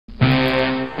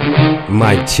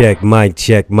Mic check, mic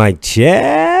check, mic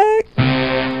check.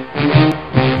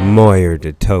 Moyer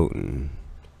to Toten.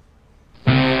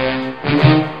 I'm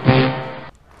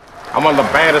one of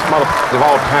the baddest motherfuckers of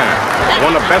all time.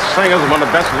 One of the best singers, one of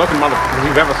the best looking motherfuckers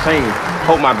you've ever seen.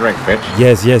 Hold my drink, bitch.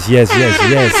 Yes.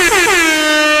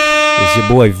 It's your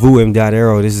boy Vu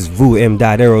M.Arrow. This is Vu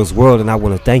M.Arrow's World, and I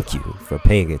want to thank you for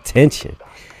paying attention.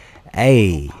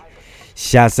 Hey,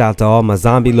 shouts out to all my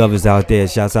zombie lovers out there.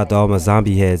 Shouts out to all my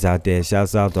zombie heads out there.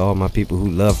 Shouts out to all my people who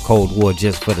love Cold War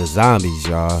just for the zombies,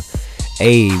 y'all.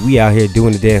 Hey, we out here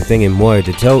doing the damn thing in Moyer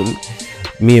to Toten.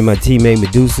 Me and my teammate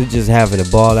Medusa just having a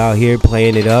ball out here,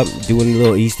 playing it up, doing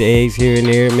little Easter eggs here and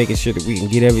there, making sure that we can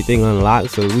get everything unlocked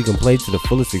so that we can play to the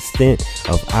fullest extent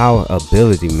of our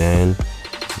ability, man.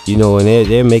 You know, and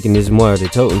they're making this Moyer to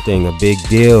Toten thing a big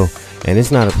deal, and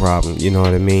it's not a problem, you know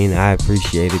what I mean? I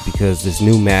appreciate it because this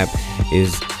new map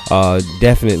is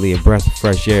definitely a breath of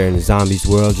fresh air in the zombies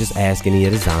world. Just ask any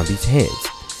of the zombies' heads.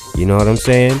 You know what I'm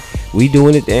saying? We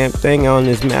doing the damn thing on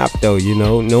this map though, you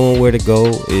know. Knowing where to go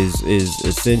is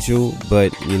essential,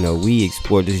 but you know, we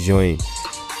explored this joint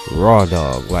raw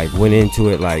dog. Like, went into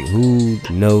it like, who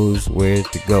knows where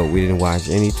to go? We didn't watch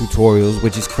any tutorials,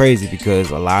 which is crazy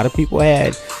because a lot of people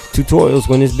had tutorials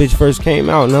when this bitch first came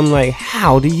out, and I'm like,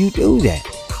 how do you do that?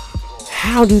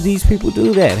 How do these people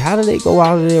do that? How do they go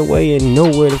out of their way and know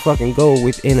where to fucking go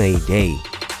within a day?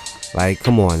 Like,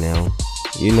 come on now.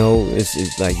 You know,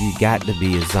 it's like you got to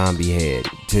be a zombie head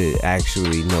to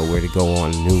actually know where to go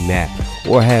on a new map,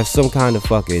 or have some kind of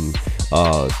fucking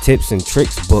tips and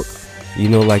tricks book, you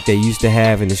know, like they used to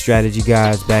have in the strategy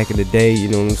guides back in the day, you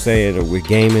know what I'm saying, or with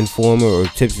Game Informer, or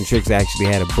Tips and Tricks actually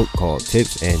had a book called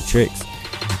Tips and Tricks,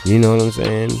 you know what I'm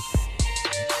saying,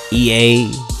 EA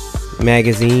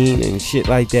magazine and shit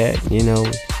like that, you know.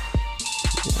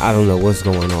 I don't know what's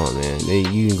going on, man.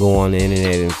 You can go on the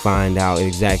internet and find out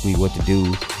exactly what to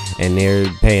do, and they're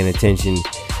paying attention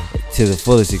to the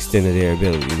fullest extent of their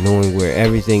ability, knowing where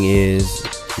everything is,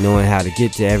 knowing how to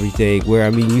get to everything. Where, I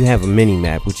mean, you have a mini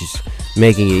map, which is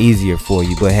making it easier for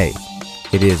you, but hey,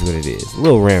 it is what it is. A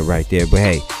little rant right there, but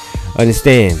hey,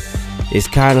 understand, it's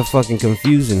kind of fucking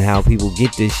confusing how people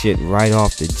get this shit right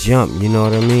off the jump, you know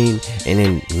what I mean, and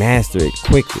then master it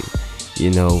quickly,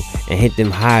 you know, and hit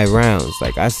them high rounds.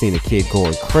 Like, I seen a kid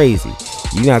going crazy.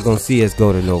 You're not gonna see us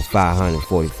go to no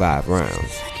 545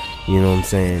 rounds, you know what I'm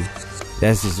saying?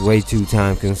 That's just way too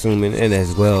time consuming, and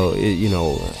as well, you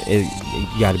know, you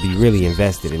gotta be really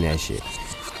invested in that shit,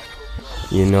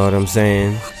 you know what I'm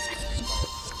saying?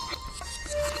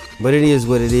 But it is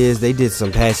what it is. They did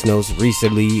some patch notes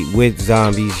recently with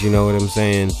zombies, you know what I'm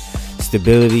saying?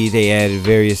 Stability, they added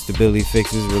various stability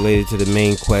fixes related to the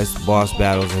main quest, boss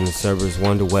battles, and the server's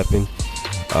wonder weapon.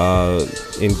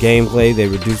 In gameplay, they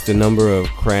reduced the number of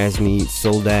Krasny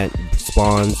Soldat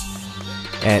spawns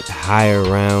at higher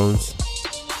rounds.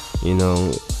 You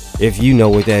know, if you know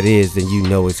what that is, then you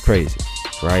know it's crazy,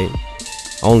 right?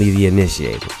 Only the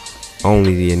initiated.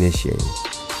 Only the initiated.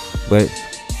 But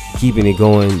keeping it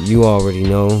going, you already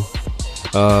know.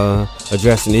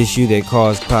 Address an issue that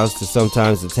caused Klaus to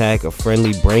sometimes attack a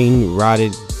friendly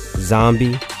brain-rotted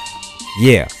zombie.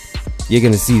 Yeah, you're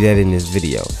gonna see that in this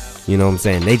video. You know what I'm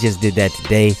saying? They just did that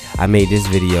today. I made this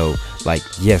video like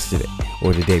yesterday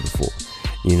or the day before.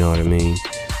 You know what I mean?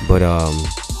 But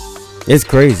it's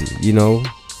crazy, you know.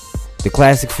 The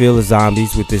classic feel of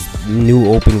zombies with this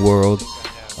new open world.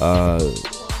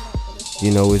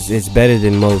 You know, it's better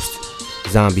than most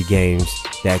zombie games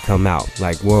that come out,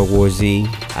 like World War Z.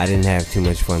 I didn't have too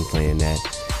much fun playing that.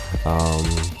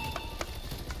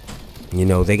 You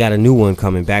know, they got a new one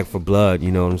coming, Back for Blood, you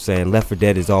know what I'm saying? Left 4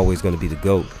 Dead is always going to be the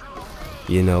GOAT.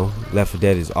 You know, Left 4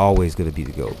 Dead is always going to be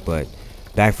the GOAT, but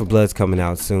Back for Blood's coming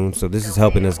out soon, so this is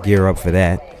helping us gear up for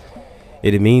that.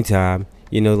 In the meantime,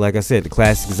 you know, like I said, the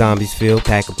classic zombies feel,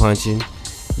 pack-a-punching,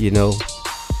 you know,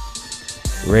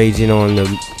 raging on the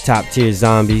top tier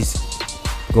zombies,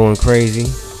 going crazy.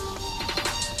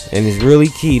 And it's really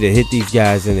key to hit these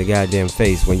guys in the goddamn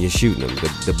face when you're shooting them,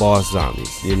 the boss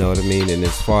zombies, you know what I mean? And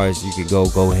as far as you could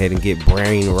go ahead and get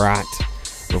brain rot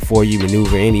before you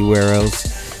maneuver anywhere else.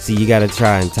 See, you gotta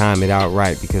try and time it out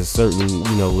right, because certain,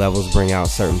 you know, levels bring out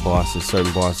certain bosses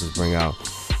bring out,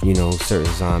 you know,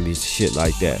 certain zombies, shit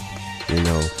like that, you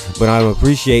know. But I'm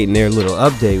appreciating their little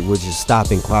update, which is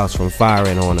stopping Klaus from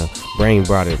firing on a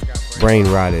brain-rotted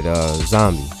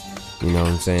zombie, you know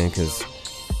what I'm saying? Because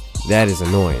that is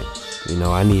annoying. You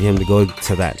know, I need him to go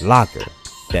to that locker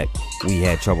that we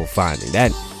had trouble finding.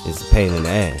 That is a pain in the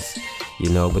ass,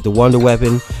 you know. But the wonder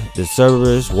weapon, the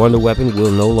server's wonder weapon, will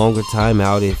no longer time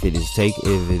out if it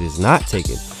is not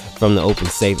taken from the open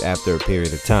safe after a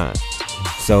period of time.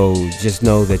 So just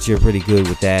know that you're pretty good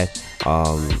with that,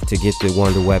 to get the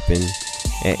wonder weapon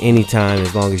at any time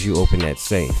as long as you open that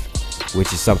safe,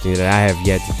 which is something that I have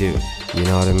yet to do. You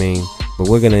know what I mean? But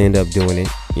we're gonna end up doing it.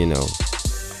 You know,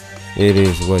 it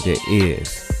is what it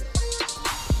is.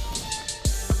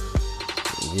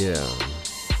 Yeah.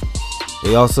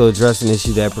 They also addressed an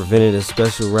issue that prevented a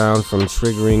special round from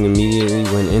triggering immediately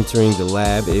when entering the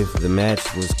lab if the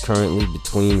match was currently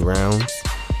between rounds.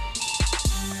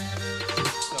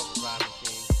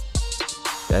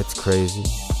 That's crazy.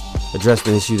 Addressed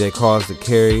an issue that caused a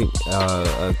carried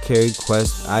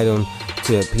quest item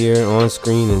to appear on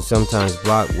screen and sometimes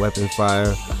block weapon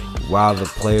fire while the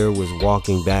player was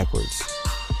walking backwards.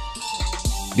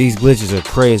 These glitches are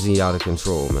crazy out of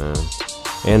control, man.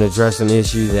 And address an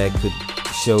issue that could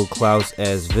show Klaus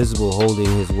as visible holding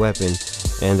his weapon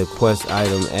and the quest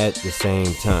item at the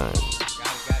same time.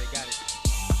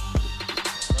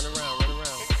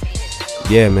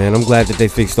 Yeah, man, I'm glad that they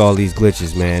fixed all these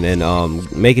glitches, man, and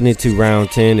making it to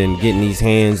round 10 and getting these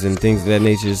hands and things of that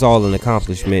nature is all an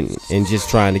accomplishment, and just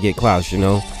trying to get Klaus, you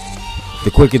know.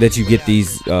 The quicker that you get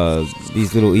these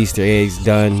little Easter eggs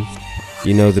done,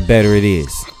 you know, the better it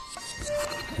is.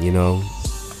 You know,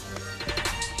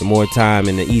 the more time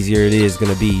and the easier it is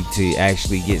gonna be to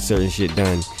actually get certain shit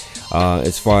done.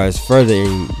 As far as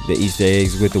furthering the Easter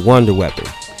eggs with the wonder weapon,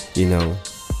 you know.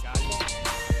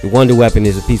 The wonder weapon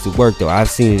is a piece of work, though. I've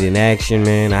seen it in action,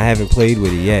 man. I haven't played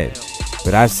with it yet,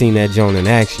 but I've seen that joint in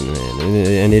action, man,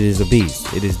 and it is a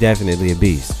beast. It is definitely a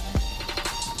beast.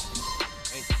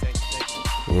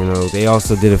 You know, they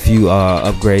also did a few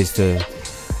upgrades to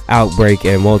Outbreak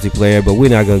and multiplayer, but we're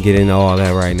not gonna get into all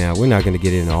that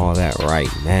right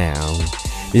now.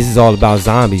 This is all about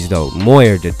zombies, though.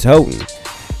 Moyer the Toten,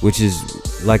 which is,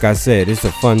 like I said, it's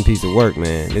a fun piece of work,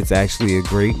 man. It's actually a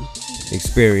great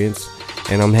experience.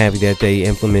 And I'm happy that they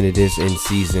implemented this in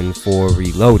Season 4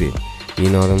 Reloaded. You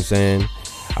know what I'm saying?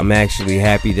 I'm actually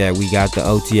happy that we got the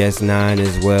OTS 9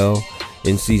 as well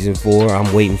in Season 4.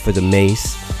 I'm waiting for the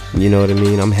Mace. You know what I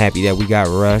mean? I'm happy that we got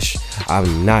Rush.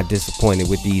 I'm not disappointed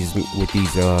with these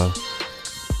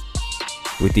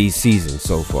seasons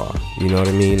so far. You know what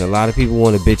I mean? A lot of people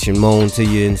want to bitch and moan to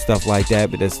you and stuff like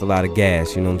that, but that's a lot of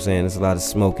gas. You know what I'm saying? It's a lot of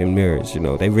smoke and mirrors. You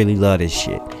know, they really love this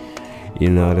shit. You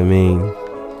know what I mean?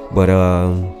 But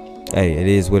hey, it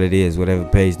is what it is. Whatever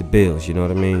pays the bills. You know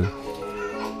what I mean?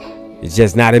 It's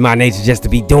just not in my nature just to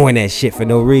be doing that shit for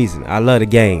no reason. I love the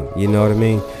game. You know what I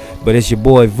mean? But it's your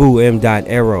boy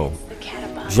VooM.Arrow.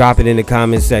 Drop it in the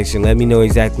comment section. Let me know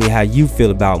exactly how you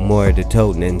feel about Moyer the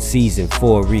Toten in Season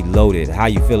 4 Reloaded. How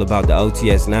you feel about the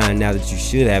OTS 9 now that you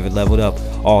should have it leveled up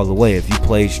all the way. If you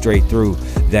played straight through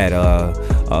that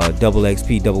double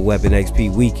XP, double weapon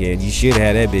XP weekend, you should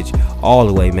have that bitch all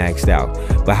the way maxed out.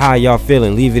 But how y'all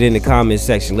feeling? Leave it in the comment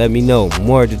section. Let me know.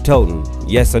 Moyer the Toten,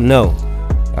 yes or no?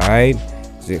 Alright?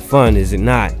 Is it fun? Is it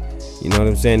not? You know what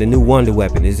I'm saying? The new wonder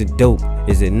weapon, is it dope?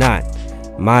 Is it not?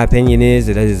 My opinion is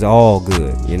that it is all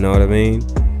good. You know what I mean?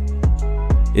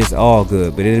 It's all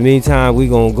good. But in the meantime, we're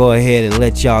going to go ahead and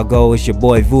let y'all go. It's your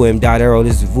boy VooM.Arrow.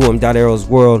 This is VooM.Arrow's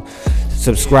World.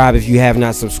 Subscribe if you have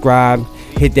not subscribed.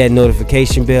 Hit that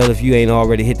notification bell if you ain't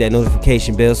already hit that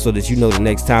notification bell so that you know the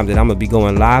next time that I'm going to be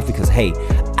going live, because, hey,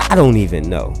 I don't even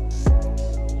know.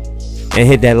 And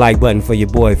hit that like button for your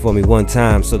boy for me one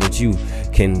time so that you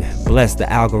can bless the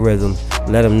algorithm.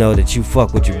 Let them know that you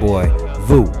fuck with your boy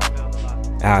Voo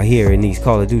out here in these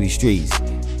Call of Duty streets.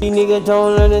 These niggas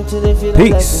don't learn until they feel the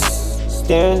lesson.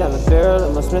 Staring down the barrel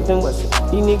of my Smith & Wesson.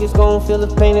 These niggas gon' feel the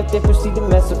pain if they proceed to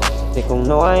mess up. They gon'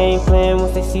 know I ain't playing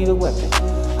once they see the weapon.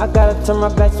 I gotta turn my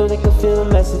back so they can feel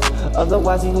the message.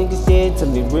 Otherwise these niggas dead to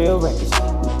me real records.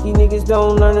 These niggas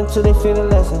don't learn until they feel the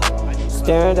lesson.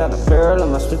 Staring down the barrel of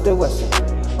my Smith & Wesson.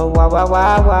 Oh why. Oh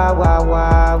why.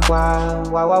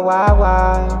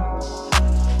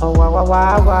 Oh why.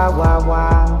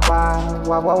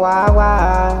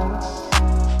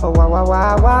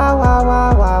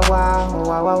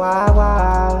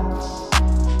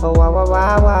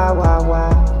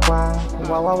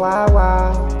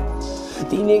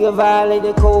 These niggas violate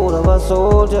the code of a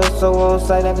soldier. So on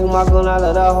sight, I pull my gun out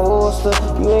of the holster.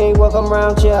 You ain't welcome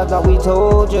round here, I thought we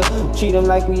told you. Treat them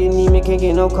like we anemic, can't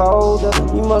get no colder.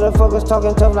 You motherfuckers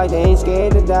talking tough like they ain't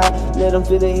scared to die. Let them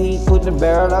feel the heat, put the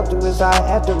barrel up to his side.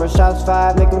 After a shot's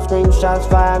fired, make them scream shots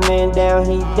fired. Man down,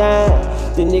 he down.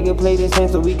 The nigga play this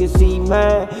hand so we can see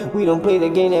mine. We don't play the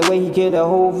game that way, he killed the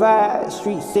whole vibe.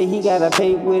 Streets say he gotta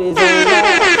pay with his own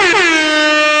life.